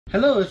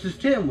Hello, this is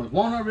Tim with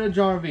Walnut Ridge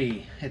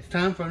RV. It's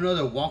time for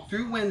another Walk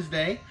Thru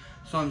Wednesday.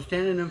 So I'm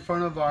standing in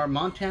front of our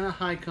Montana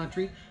High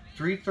Country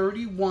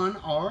 331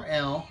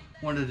 RL.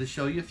 Wanted to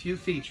show you a few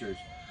features.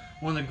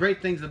 One of the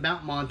great things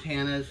about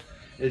Montanas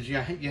is you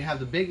have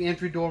the big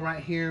entry door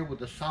right here with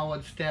the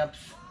solid steps.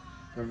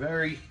 They're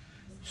very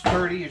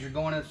sturdy as you're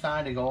going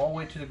inside. They go all the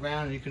way to the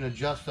ground, and you can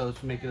adjust those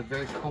to make it a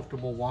very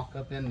comfortable walk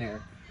up in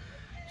there.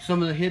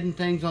 Some of the hidden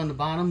things on the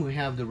bottom, we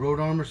have the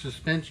road armor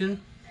suspension,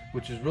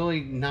 which is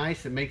really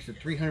nice. It makes it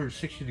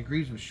 360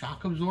 degrees of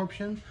shock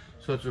absorption,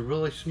 so it's a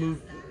really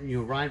smooth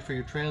ride for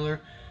your trailer.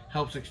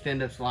 Helps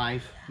extend its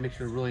life, makes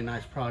it a really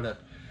nice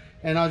product.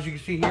 And as you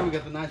can see here, we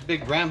got the nice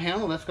big grab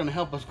handle. That's going to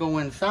help us go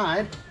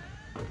inside.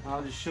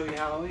 I'll just show you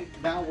how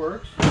that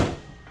works.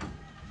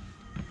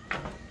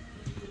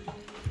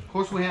 Of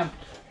course, we have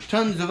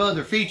tons of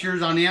other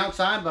features on the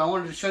outside, but I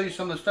wanted to show you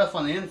some of the stuff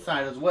on the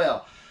inside as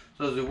well.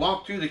 So as we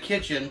walk through the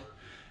kitchen,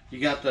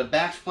 you got the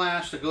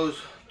backsplash that goes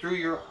through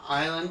your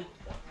island,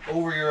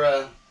 over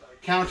your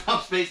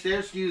countertop space there,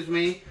 excuse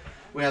me.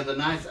 We have the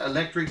nice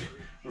electric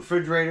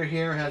refrigerator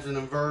here, has an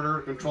inverter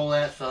to control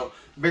that, so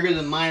bigger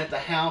than mine at the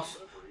house.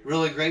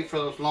 Really great for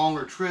those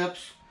longer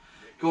trips.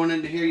 Going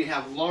into here, you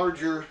have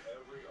larger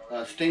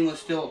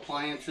stainless steel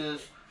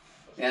appliances,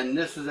 and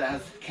this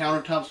has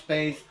countertop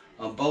space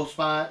on both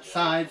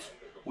sides,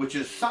 which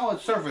is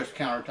solid surface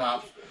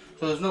countertops,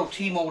 so there's no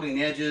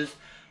T-molding edges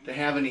to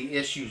have any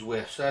issues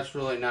with, so that's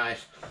really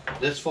nice.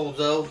 This folds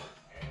over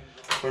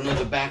for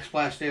another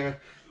backsplash there,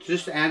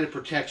 just added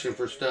protection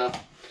for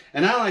stuff.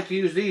 And I like to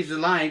use these as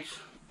lights,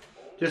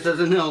 just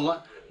as a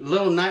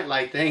little night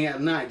light thing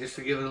at night, just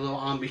to give it a little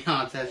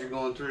ambiance as you're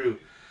going through.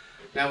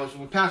 Now as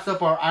we pass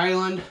up our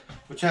island,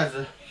 which has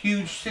a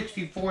huge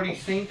 60/40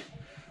 sink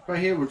right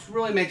here, which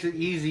really makes it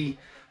easy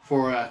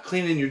for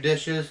cleaning your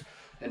dishes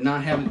and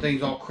not having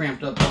things all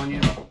cramped up on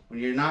you.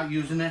 When you're not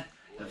using it,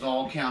 it's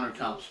all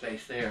countertop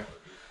space there.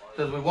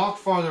 So as we walk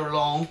farther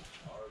along,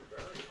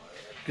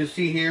 you can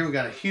see here we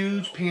got a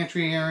huge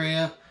pantry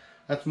area.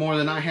 That's more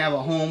than I have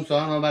at home, so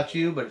I don't know about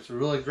you, but it's a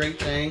really great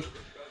thing.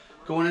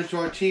 Going into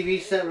our TV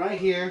set right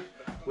here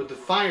with the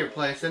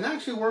fireplace, and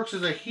actually works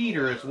as a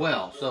heater as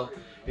well. So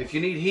if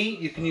you need heat,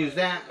 you can use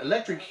that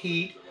electric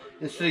heat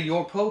instead of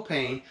your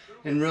propane,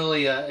 and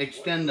really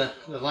extend the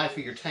life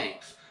of your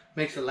tanks.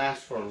 Makes it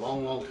last for a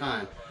long, long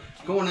time.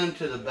 Going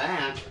into the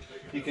back,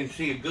 you can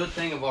see a good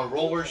thing of our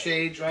roller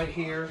shades right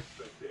here.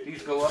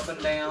 These go up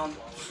and down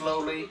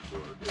slowly,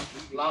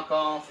 lock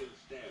off.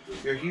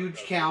 Your huge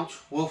couch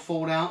will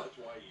fold out.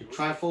 It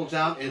tri-folds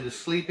out into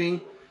sleeping,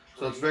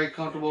 so it's very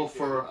comfortable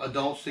for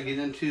adults to get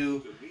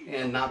into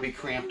and not be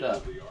cramped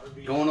up.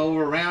 Going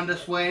over around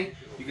this way,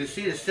 you can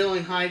see the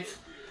ceiling heights.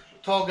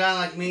 Tall guy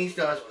like me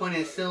still has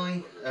plenty of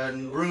ceiling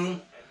and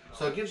room,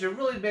 so it gives you a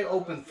really big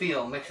open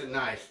feel, makes it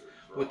nice.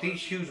 With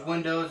these huge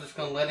windows, it's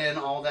going to let in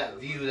all that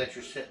view that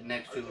you're sitting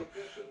next to,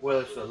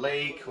 whether it's a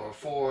lake or a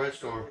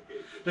forest or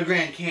the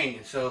Grand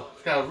Canyon. So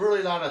it's got a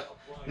really lot of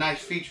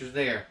nice features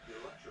there.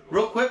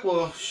 Real quick,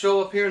 we'll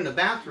show up here in the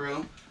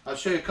bathroom. I'll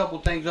show you a couple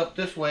things up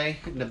this way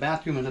in the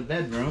bathroom and the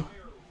bedroom.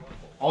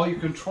 All your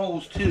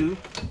controls too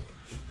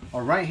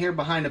are right here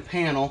behind the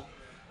panel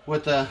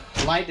with the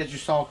light that you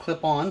saw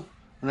clip on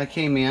when I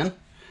came in.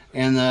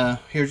 And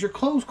here's your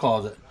clothes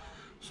closet.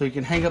 So you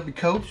can hang up your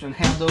coats and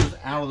have those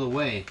out of the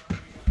way.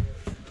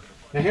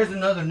 Now here's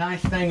another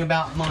nice thing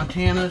about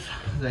Montanas.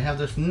 They have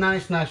this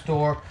nice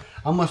door.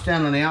 I'm gonna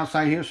stand on the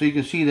outside here so you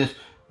can see this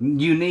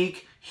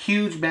unique,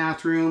 huge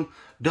bathroom,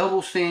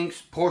 double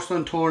sinks,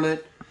 porcelain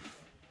toilet,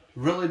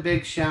 really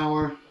big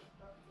shower.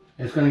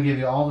 It's gonna give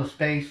you all the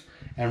space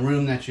and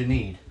room that you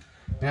need.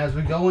 Now as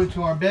we go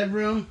into our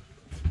bedroom,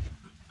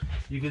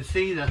 you can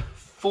see the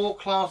full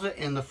closet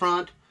in the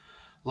front.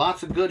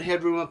 Lots of good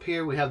headroom up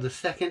here. We have the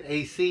second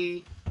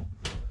AC.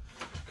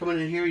 Coming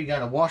in here, you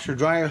got a washer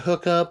dryer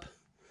hookup,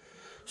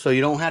 so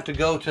you don't have to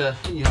go to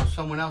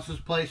someone else's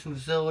place and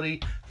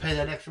facility, pay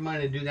that extra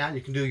money to do that.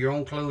 You can do your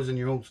own clothes in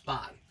your own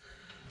spot.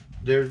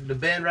 The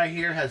bed right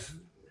here has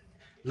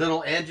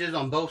little edges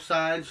on both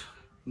sides,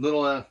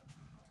 little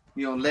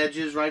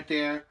ledges right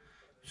there,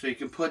 so you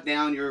can put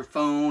down your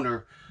phone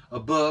or a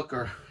book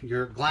or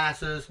your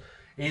glasses,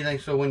 anything,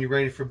 so when you're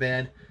ready for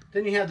bed.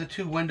 Then you have the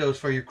two windows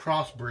for your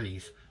cross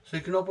breeze, so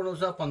you can open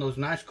those up on those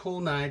nice cool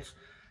nights,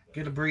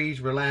 get a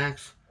breeze,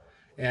 relax,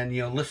 and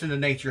listen to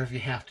nature if you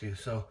have to.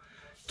 So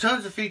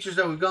tons of features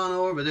that we've gone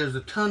over, but there's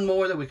a ton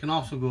more that we can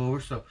also go over.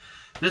 So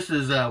this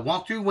is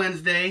Walk Thru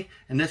Wednesday,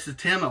 and this is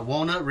Tim at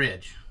Walnut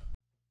Ridge.